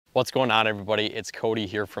What's going on, everybody? It's Cody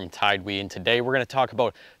here from TideWe, and today we're going to talk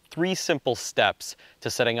about 3 simple steps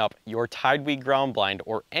to setting up your TideWe ground blind,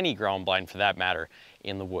 or any ground blind for that matter,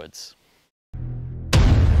 in the woods.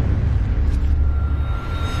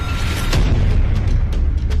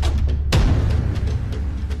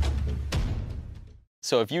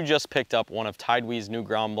 So if you just picked up one of TideWe's new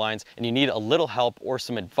ground blinds and you need a little help or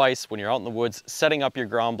some advice when you're out in the woods setting up your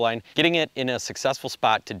ground blind, getting it in a successful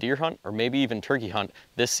spot to deer hunt or maybe even turkey hunt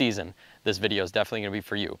this season, this video is definitely going to be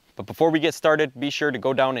for you. But before we get started, be sure to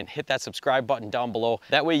go down and hit that subscribe button down below.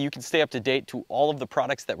 That way you can stay up to date to all of the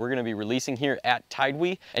products that we're going to be releasing here at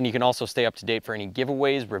TideWe, and you can also stay up to date for any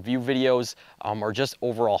giveaways, review videos, or just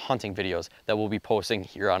overall hunting videos that we'll be posting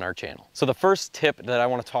here on our channel. So the first tip that I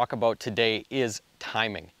want to talk about today is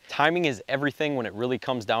timing. Timing is everything when it really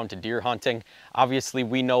comes down to deer hunting. Obviously,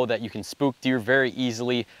 we know that you can spook deer very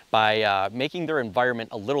easily by making their environment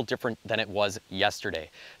a little different than it was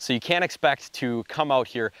yesterday. So you can't expect to come out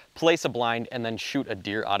here, place a blind, and then shoot a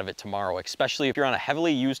deer out of it tomorrow, especially if you're on a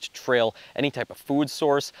heavily used trail, any type of food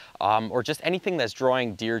source, or just anything that's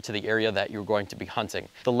drawing deer to the area that you're going to be hunting.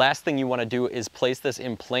 The last thing you want to do is place this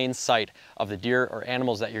in plain sight of the deer or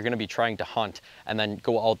animals that you're going to be trying to hunt, and then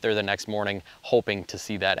go out there the next morning hoping to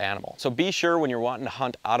see that animal. So be sure when you're wanting to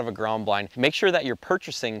hunt out of a ground blind, make sure that you're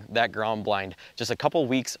purchasing that ground blind just a couple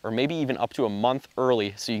weeks or maybe even up to a month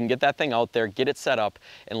early, so you can get that thing out there, get it set up,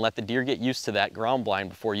 and let the deer get used to that ground blind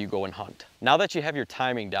before you go and hunt. Now that you have your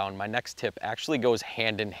timing down, my next tip actually goes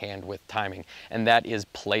hand in hand with timing, and that is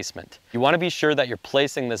placement. You want to be sure that you're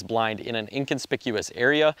placing this blind in an inconspicuous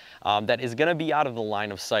area that is going to be out of the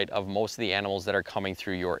line of sight of most of the animals that are coming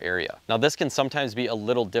through your area. Now this can sometimes be a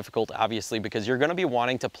little difficult, obviously, because you're going to be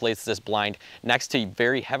wanting to place this blind next to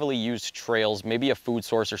very heavily used trails, maybe a food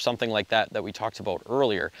source or something like that that we talked about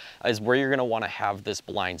earlier, is where you're going to want to have this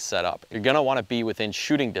blind set up. You're going to want to be within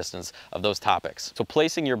shooting distance of those topics. So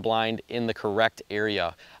placing your blind in the correct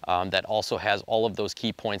area that also has all of those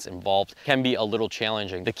key points involved can be a little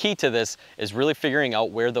challenging. The key to this is really figuring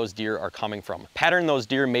out where those deer are coming from. Pattern those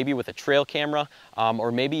deer maybe with a trail camera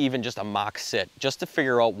or maybe even just a mock sit, just to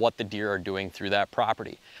figure out what the deer are doing through that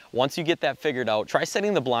property. Once you get that figured out, try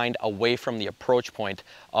setting the blind away from the approach point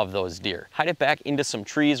of those deer. Hide it back into some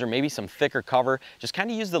trees or maybe some thicker cover. Just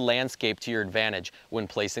kind of use the landscape to your advantage when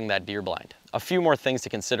placing that deer blind. A few more things to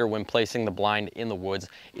consider when placing the blind in the woods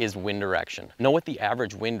is wind direction. Know what the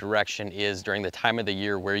average wind direction is during the time of the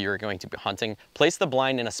year where you're going to be hunting. Place the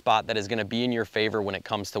blind in a spot that is going to be in your favor when it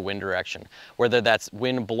comes to wind direction. Whether that's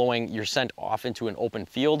wind blowing your scent off into an open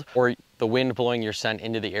field, or the wind blowing your scent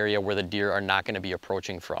into the area where the deer are not going to be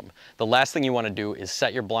approaching from. The last thing you want to do is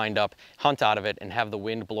set your blind up, hunt out of it, and have the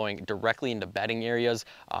wind blowing directly into bedding areas,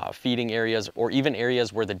 feeding areas, or even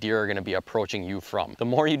areas where the deer are going to be approaching you from. The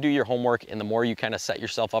more you do your homework and the more you kind of set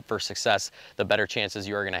yourself up for success, the better chances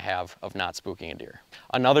you are going to have of not spooking a deer.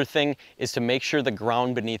 Another thing is to make sure the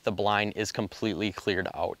ground beneath the blind is completely cleared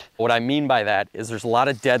out. What I mean by that is there's a lot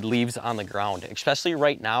of dead leaves on the ground, especially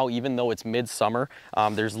right now, even though it's midsummer,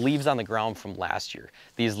 there's leaves on the ground from last year.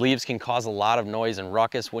 These leaves can cause a lot of noise and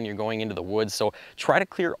ruckus when you're going into the woods, so try to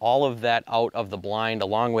clear all of that out of the blind,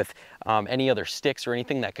 along with any other sticks or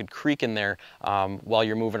anything that could creak in there while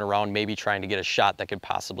you're moving around, maybe trying to get a shot that could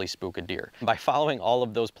possibly spook a deer. By following all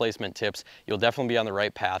of those placement tips, you'll definitely be on the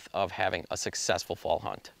right path of having a successful fall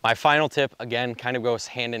hunt. My final tip, again, kind of goes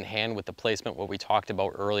hand in hand with the placement, what we talked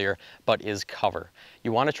about earlier, but is cover.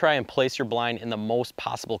 You want to try and place your blind in the most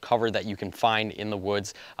possible cover that you can find in the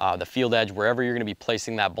woods, the field edge, wherever you're going to be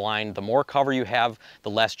placing that blind. The more cover you have, the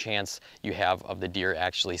less chance you have of the deer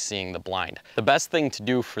actually seeing the blind. The best thing to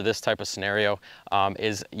do for this type of scenario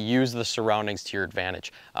is use the surroundings to your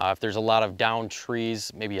advantage. If there's a lot of down trees,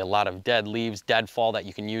 maybe a lot of dead leaves, deadfall that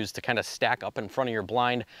you can use to kind of stack up in front of your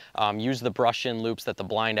blind, use the brush-in loops that the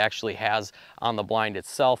blind actually has on the blind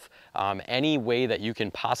itself. Any way that you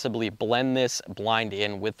can possibly blend this blind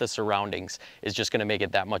in with the surroundings is just going to make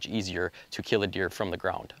it that much easier to kill a deer from the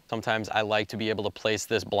ground. Sometimes I like to be able to place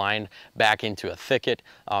this blind back into a thicket,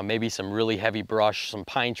 maybe some really heavy brush, some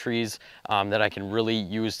pine trees that I can really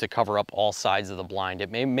use to cover up all sides of the blind.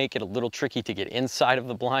 It may make it a little tricky to get inside of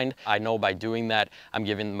the blind. I know by doing that, I'm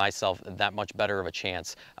giving myself that much better of a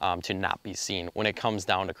chance to not be seen when it comes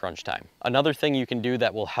down to crunch time. Another thing you can do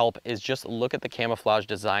that will help is just look at the camouflage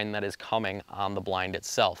design that is coming on the blind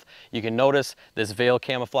itself. You can notice this veil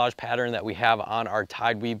camouflage pattern that we have on our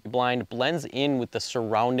TideWe blind blends in with the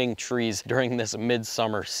surrounding trees during this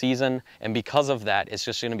midsummer season, and because of that, it's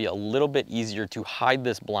just going to be a little bit easier to hide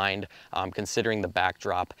this blind considering the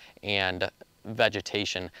backdrop and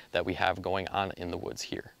vegetation that we have going on in the woods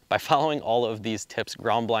here. By following all of these tips,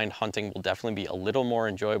 ground blind hunting will definitely be a little more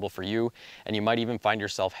enjoyable for you, and you might even find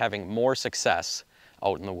yourself having more success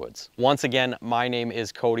out in the woods. Once again, my name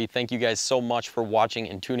is Cody. Thank you guys so much for watching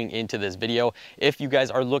and tuning into this video. If you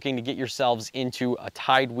guys are looking to get yourselves into a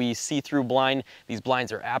TideWe see-through blind, these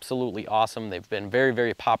blinds are absolutely awesome. They've been very,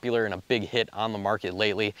 very popular and a big hit on the market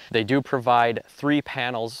lately. They do provide 3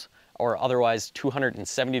 panels or otherwise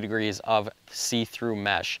 270 degrees of see-through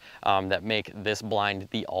mesh that make this blind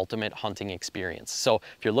the ultimate hunting experience. So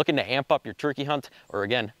if you're looking to amp up your turkey hunt, or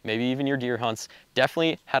again, maybe even your deer hunts,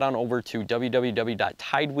 definitely head on over to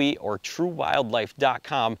www.TideWe or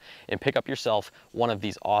truewildlife.com and pick up yourself one of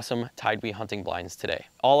these awesome TideWe hunting blinds today.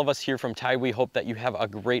 All of us here from TideWe hope that you have a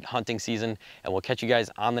great hunting season, and we'll catch you guys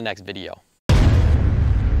on the next video.